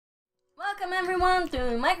Welcome everyone to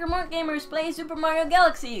MicromortGamers play Super Mario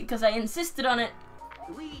Galaxy, because I insisted on it.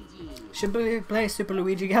 Luigi. Should we play Super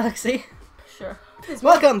Luigi Galaxy? Sure.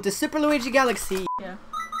 Welcome to Super Luigi Galaxy! Yeah.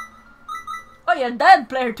 Oh, you're dead,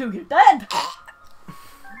 player 2, you're dead!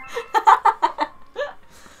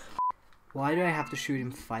 Why do I have to shoot him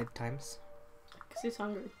 5 times? Because he's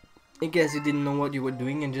hungry. I guess you didn't know what you were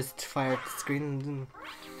doing and just fired the screen and...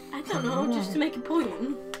 I don't know, just to make a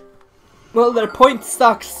point. Well, their point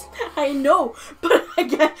sucks! I know, but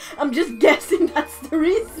I'm just guessing that's the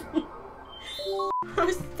reason.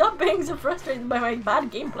 Stop being so frustrated by my bad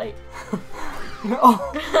gameplay.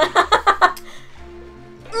 No!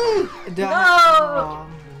 Do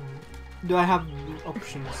I have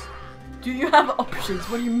options? Do you have options?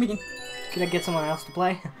 What do you mean? Can I get someone else to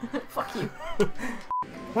play? Fuck you.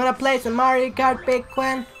 Wanna play some Mario Kart, Big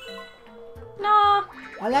Quen? No,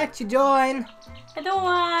 I'll let you join! I don't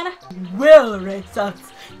wanna. Will race us.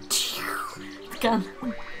 Gun.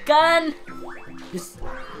 Gun! Just...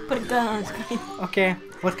 Put a gun on the screen. Okay,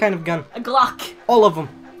 what kind of gun? A Glock. All of them.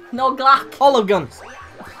 No Glock. All of guns.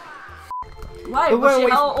 Why? Was she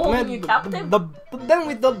holding you captive? Then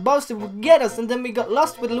we thought Bowser would get us and then we got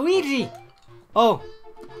lost with Luigi. Oh,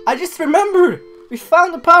 I just remembered. We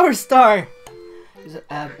found the Power Star. Is it,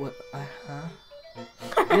 what,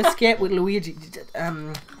 You escaped with Luigi.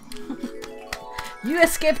 You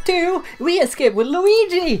escaped too. We escaped with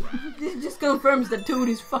Luigi. This just confirms that Toad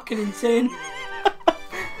is fucking insane.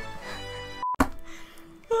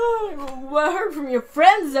 Oh, I heard from your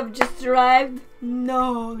friends have just arrived.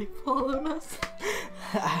 No, they followed us.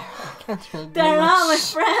 I can't really do They're not my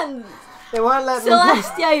much. friends. They won't let me.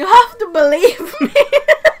 Celestia, you have to believe me.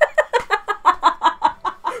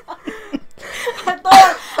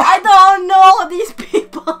 I don't know these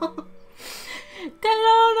people. They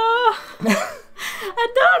don't know. I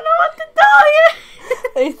don't know what to tell you.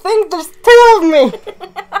 They think there's 2 of me.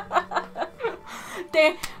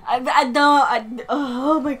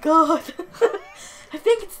 Oh my god. I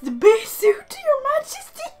think it's the base suit, Your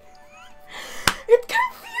Majesty. It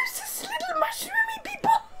confuses little mushroomy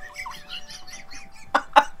people.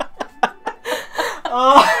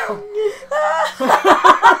 Oh.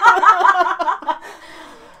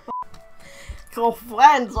 Your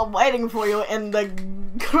friends are waiting for you in the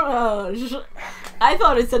garage. I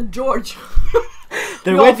thought it said George.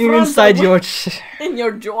 They're Your waiting friends inside are George. In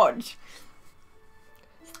your George.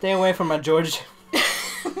 Stay away from my George.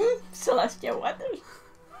 Celestia, what?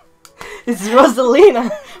 It's Rosalina.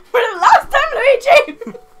 For the last time, Luigi!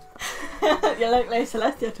 You look like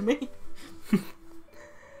Celestia to me.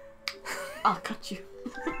 I'll cut you.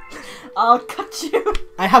 I'll cut you.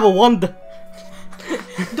 I have a wand.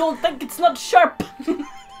 Don't think it's not sharp.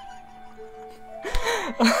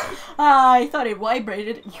 I thought it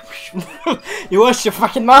vibrated. You wash your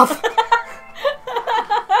fucking mouth.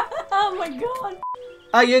 Oh my god.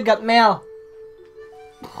 Oh, you got mail.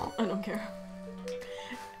 I don't care.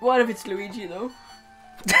 What if it's Luigi though?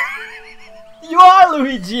 You are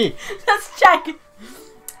Luigi. Let's check.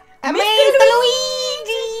 Mr.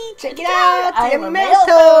 Luigi. Check it out. I I'm am a a mail mail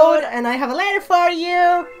toad, and I have a letter for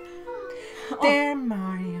you. Oh. Dear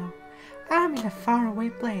Mario, I'm in a faraway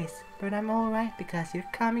place, but I'm alright because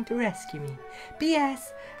you're coming to rescue me.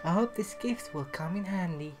 P.S. I hope this gift will come in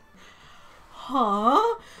handy.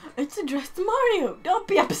 Huh? It's addressed to Mario. Don't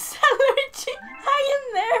be upset, Luigi. Hang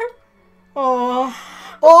in there. Oh.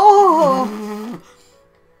 Oh.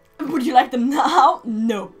 Would you like them now?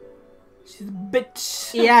 No. She's a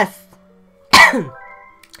bitch. Yes.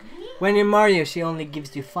 When you're Mario, she only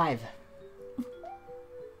gives you 5.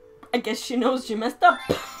 I guess she knows she messed up.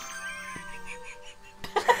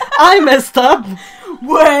 I messed up.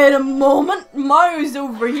 Wait a moment. Mario's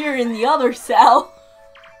over here in the other cell.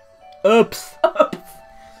 Oops.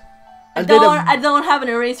 I don't have an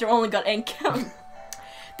eraser, only got ink.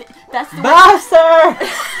 That's the Bowser!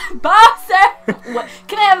 Bowser! What?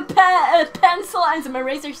 Can I have a pencil and some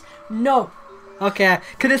erasers? No. Okay,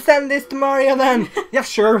 could I send this to Mario then? Yeah,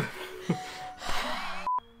 sure.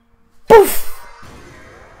 Poof!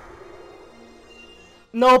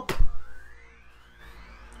 Nope.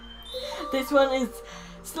 This one is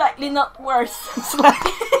slightly not worse.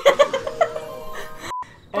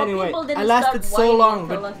 Anyway, people didn't I lasted start so whining long,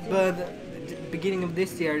 until but last year. the beginning of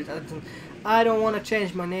this year, I don't want to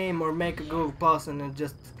change my name or make a Google Plus and then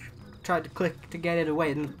just try to click to get it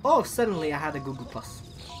away. And oh, suddenly I had a Google Plus.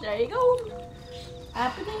 There you go.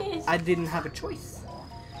 Happy days. I didn't have a choice.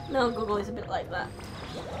 No, Google is a bit like that.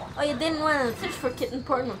 Oh, you didn't want to search for kitten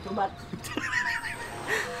porn? Not too bad.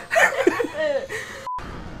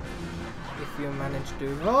 If you manage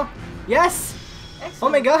to... Oh, yes! Excellent. Oh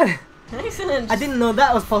my god! Excellent. I didn't know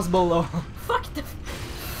that was possible though.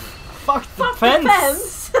 Fuck the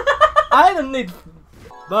fence. I don't need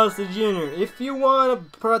Bowser Jr. If you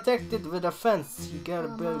want to protect it with a fence, you gotta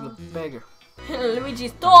build a bigger.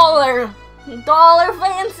 Luigi's taller. Taller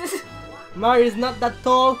fences. Mario's not that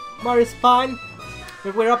tall. Mario's fine.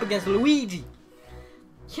 But we're up against Luigi.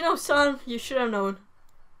 You know, son, you should have known.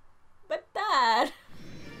 But Dad,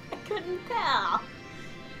 I couldn't tell.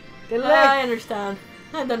 I understand.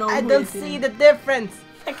 I don't know. I don't see the difference.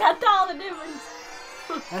 I can't tell the difference.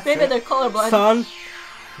 That's Maybe they're colorblind. Son,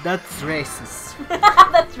 that's racist.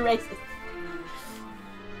 That's racist.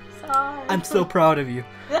 Sorry. I'm so proud of you.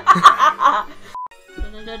 I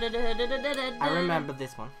I remember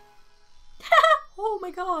this one. Oh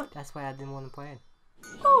my god. That's why I didn't want to play it.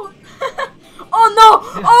 Oh. Oh no!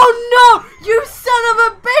 Oh no! You son of a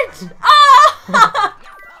bitch! Ah!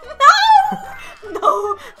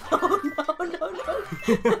 No! No! No! No!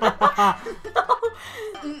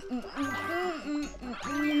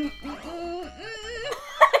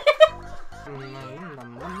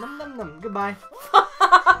 No! Goodbye.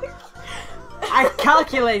 I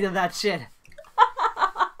calculated that shit.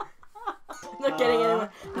 Not getting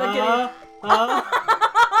anywhere. Not getting.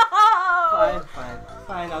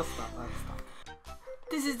 Fine, I'll stop.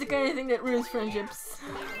 This is the kind of thing that ruins friendships.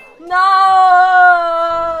 No!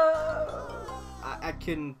 I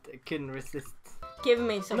couldn't resist. Give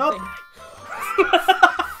me something. Nope.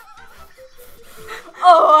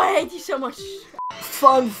 Oh, I hate you so much.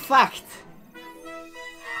 Fun fact.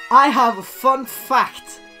 I have a fun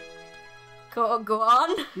fact. Go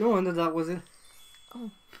on. No wonder that was it.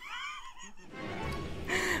 Oh.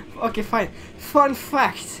 Okay, fine. Fun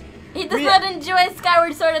fact. He does not enjoy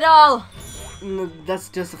Skyward Sword at all. No, that's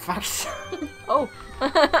just a fact. Oh.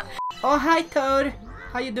 Oh, hi Toad.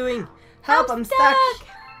 How you doing? Help, I'm stuck.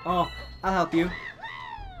 Oh, I'll help you.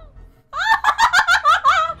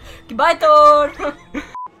 Goodbye, Toad.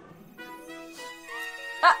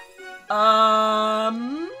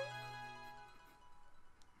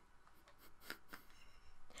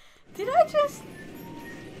 Did I just?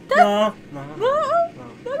 No.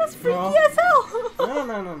 That's freaky as hell.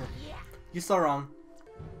 No. You saw wrong.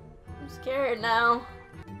 I'm scared now.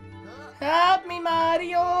 Help me,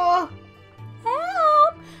 Mario.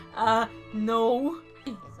 Help! No.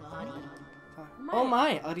 Oh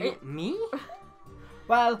my, are you me?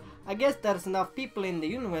 Well, I guess there's enough people in the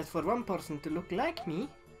universe for one person to look like me.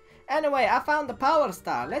 Anyway, I found the power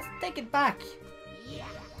star. Let's take it back.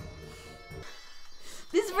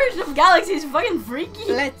 This version of Galaxy is fucking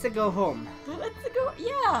freaky. Let's go home. Let's go.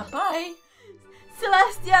 Yeah, bye.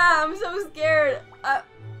 Celestia, I'm so scared.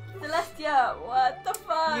 Celestia, what the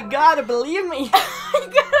fuck? You gotta believe me. You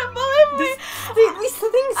gotta believe me. These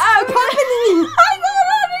things keep happening. I don't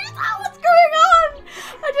understand what's going on.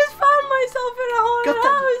 I just found myself in a haunted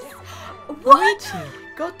house. What? Luigi,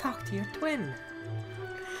 go talk to your twin.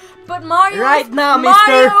 But Mario right is, now,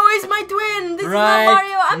 Mario mister. is my twin. This Right is not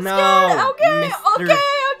Mario. I'm scared. Okay, mister. okay.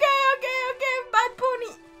 Bad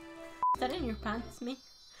pony. Is that in your pants, me?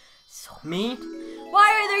 So Me? why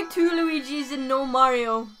are there two Luigis and no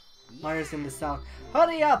Mario? Mario's in the cell.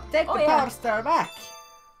 Hurry up, take the power star back.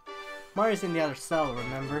 Mario's in the other cell,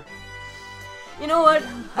 remember? You know what?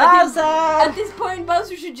 Bowser! At this point,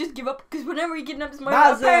 Bowser should just give up because whenever he kidnaps Mario,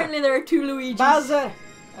 Bowser! apparently there are two Luigis. Bowser!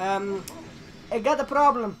 I got a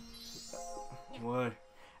problem. What?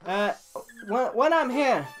 When I'm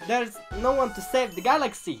here, there's no one to save the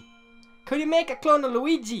galaxy. Could you make a clone of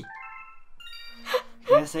Luigi?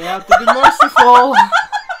 Yes, I have to be merciful.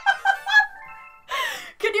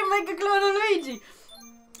 Could you make a clone of Luigi?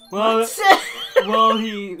 Well, well,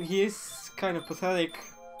 he is kind of pathetic.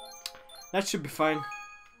 That should be fine.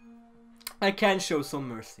 I can show some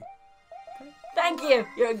mercy. Thank you.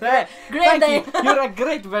 You're a Thank great you. You're a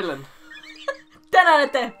great villain. 10 out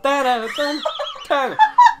of 10. 10 out of 10. 10.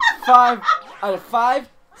 5 out of 5.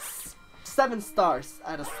 7 stars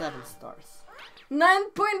out of 7 stars.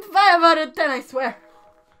 9.5 out of 10, I swear.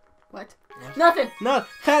 What? Nothing. No,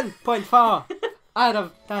 10.4 out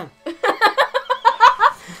of 10.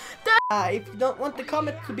 If you don't want the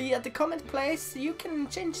comment to be at the comment place, you can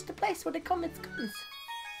change the place where the comment comes.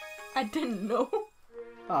 I didn't know.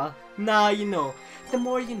 Now you know. The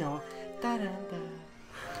more you know. Da -da -da.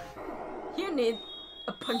 You need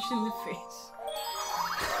a punch in the face.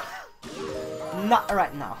 Not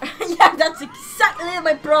right now. Yeah, that's exactly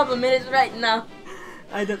my problem. It is right now.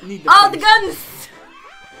 I don't need the All punch. the guns!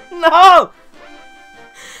 No!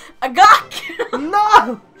 A gawk!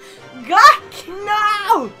 No! Gawk!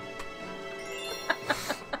 No!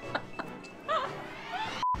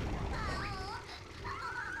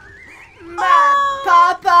 Mad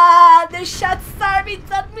Papa, the shot star beats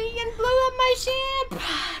at me and blew up my ship.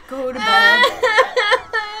 Go to bed.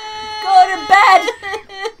 Go to bed.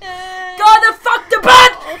 Go the fuck to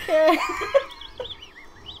bed. Okay.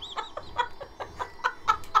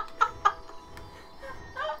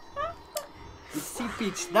 You see,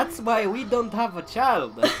 Peach, that's why we don't have a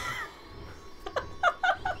child.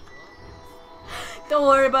 Don't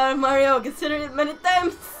worry about it, Mario. I considered it many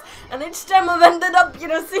times, and each time I've ended up,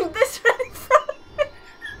 seeing this right in front of me.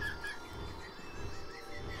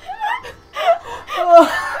 Oh.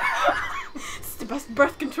 It's the best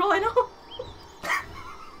birth control I know.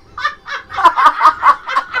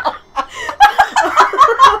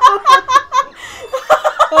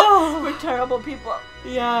 Oh. We're terrible people.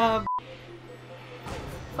 Yeah.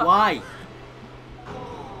 Fuck. Why?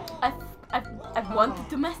 I wanted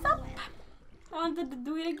to mess up. I wanted to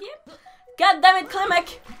do it again. God damn it,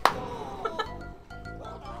 Klimek!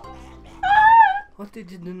 What did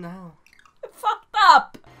you do now? I fucked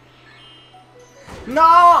up.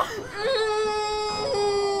 No!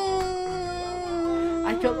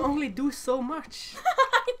 I can only do so much.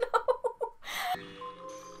 I know.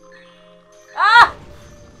 Ah!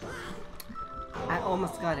 I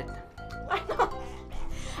almost got it. I know.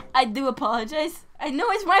 I do apologize. I know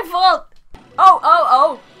it's my fault.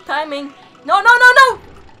 Oh. Timing. No.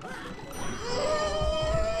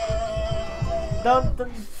 Don't.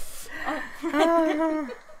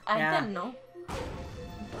 I Yeah. didn't know.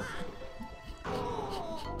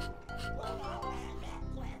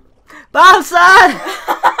 Bowser!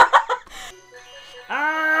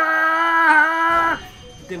 Ah!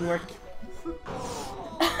 Didn't work.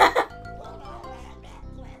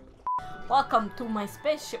 Welcome to my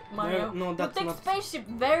spaceship, Mario. No, that's you take not- spaceship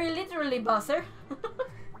very literally, Bowser.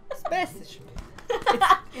 Spaceship.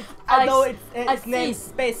 I know it's see. named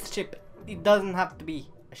spaceship. It doesn't have to be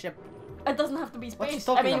a ship. It doesn't have to be What you space.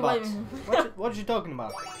 talking I mean, about? wait. What you talking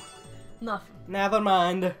about? Nothing. Never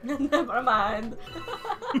mind. Never mind.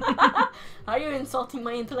 Are you insulting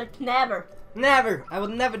my intellect? Never. Never. I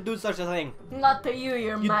would never do such a thing. Not to you,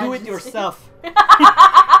 Your You Majesty. do it yourself.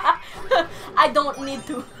 I don't need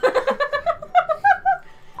to.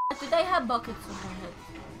 Did I have buckets on my head?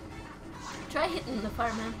 Try hitting the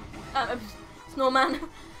fireman. Snowman.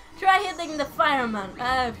 Try hitting the fireman.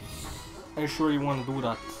 Are you sure you want to do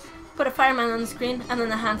that? Put a fireman on the screen and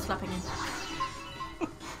then a hand slapping him.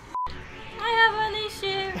 I have an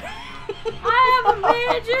issue. I have a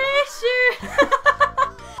major issue.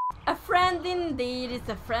 A friend indeed is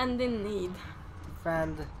a friend in need.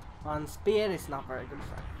 Friend on speed is not very good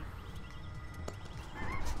friend.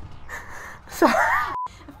 So, A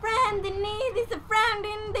friend in need is a friend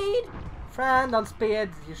indeed. friend on speed,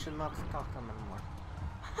 you should not talk to them anymore.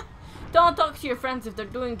 Don't talk to your friends if they're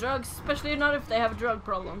doing drugs, especially not if they have a drug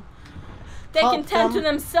problem. They Talk can tend to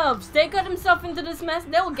them. themselves. They got themselves into this mess,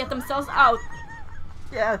 they will get themselves out.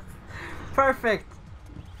 Yes, perfect.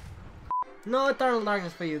 No eternal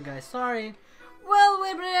darkness for you guys. Sorry. Well,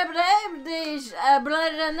 we this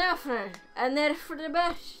blood and effort, and they're for the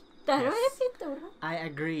best. I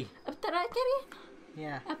agree.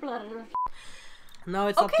 Yeah. Now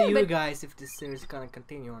it's up Okay, to you but- guys if this series is gonna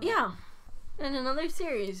continue or not. Yeah, and another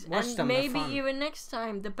series, Watch and them, they're maybe fun. even next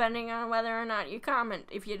time, depending on whether or not you comment.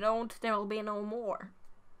 If you don't, there will be no more.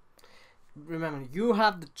 Remember, you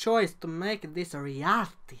have the choice to make this a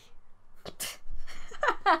reality.